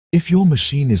If your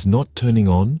machine is not turning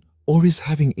on or is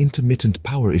having intermittent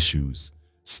power issues,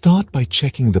 start by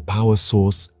checking the power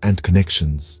source and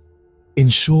connections.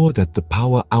 Ensure that the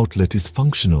power outlet is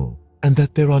functional and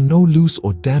that there are no loose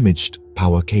or damaged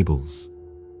power cables.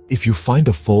 If you find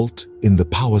a fault in the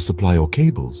power supply or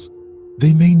cables,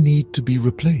 they may need to be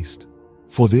replaced.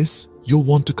 For this, you'll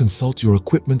want to consult your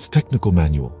equipment's technical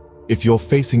manual. If you're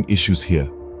facing issues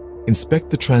here, inspect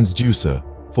the transducer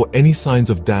for any signs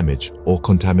of damage or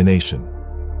contamination.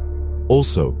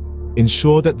 Also,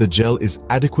 ensure that the gel is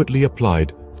adequately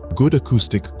applied for good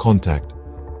acoustic contact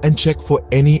and check for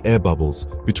any air bubbles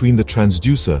between the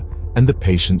transducer and the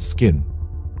patient's skin.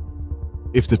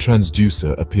 If the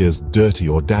transducer appears dirty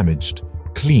or damaged,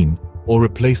 clean or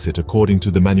replace it according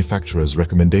to the manufacturer's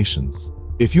recommendations.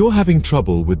 If you're having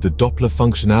trouble with the Doppler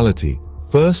functionality,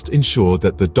 first ensure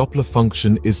that the Doppler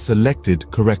function is selected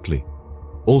correctly.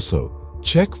 Also,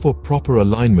 check for proper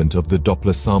alignment of the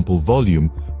Doppler sample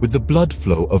volume with the blood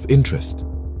flow of interest.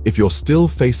 If you're still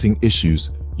facing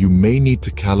issues, you may need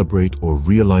to calibrate or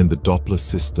realign the Doppler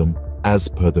system as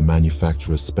per the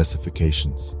manufacturer's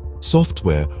specifications.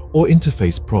 Software or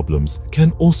interface problems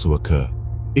can also occur.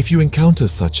 If you encounter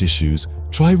such issues,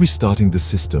 try restarting the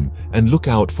system and look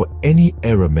out for any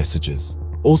error messages.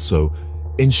 Also,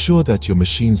 ensure that your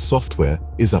machine's software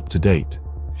is up to date.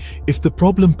 If the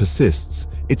problem persists,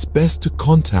 it's best to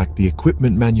contact the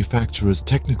equipment manufacturer's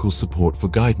technical support for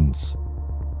guidance.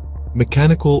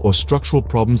 Mechanical or structural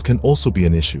problems can also be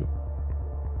an issue.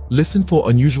 Listen for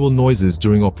unusual noises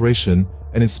during operation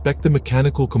and inspect the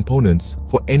mechanical components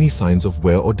for any signs of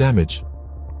wear or damage.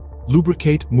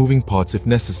 Lubricate moving parts if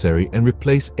necessary and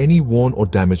replace any worn or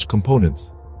damaged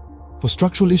components. For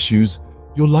structural issues,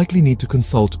 you'll likely need to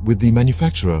consult with the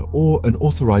manufacturer or an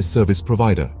authorized service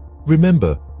provider.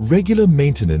 Remember, regular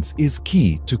maintenance is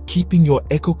key to keeping your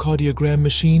echocardiogram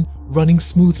machine running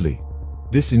smoothly.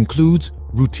 This includes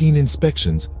routine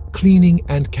inspections, cleaning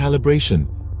and calibration,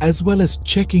 as well as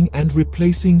checking and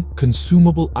replacing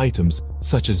consumable items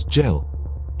such as gel.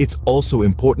 It's also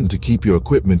important to keep your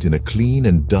equipment in a clean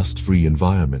and dust-free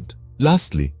environment.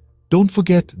 Lastly, don't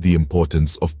forget the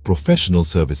importance of professional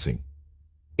servicing.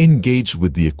 Engage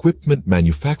with the equipment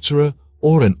manufacturer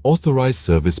or an authorized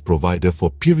service provider for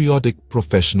periodic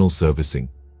professional servicing,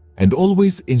 and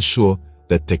always ensure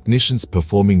that technicians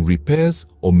performing repairs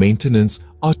or maintenance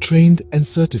are trained and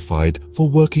certified for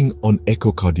working on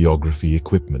echocardiography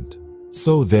equipment.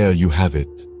 So there you have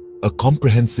it, a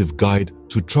comprehensive guide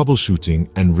to troubleshooting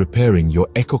and repairing your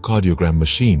echocardiogram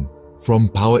machine, from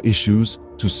power issues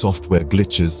to software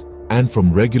glitches, and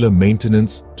from regular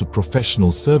maintenance to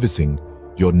professional servicing.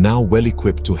 You're now well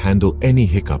equipped to handle any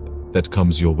hiccup that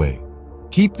comes your way.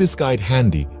 Keep this guide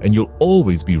handy and you'll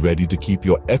always be ready to keep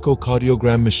your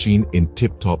echocardiogram machine in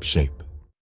tip-top shape.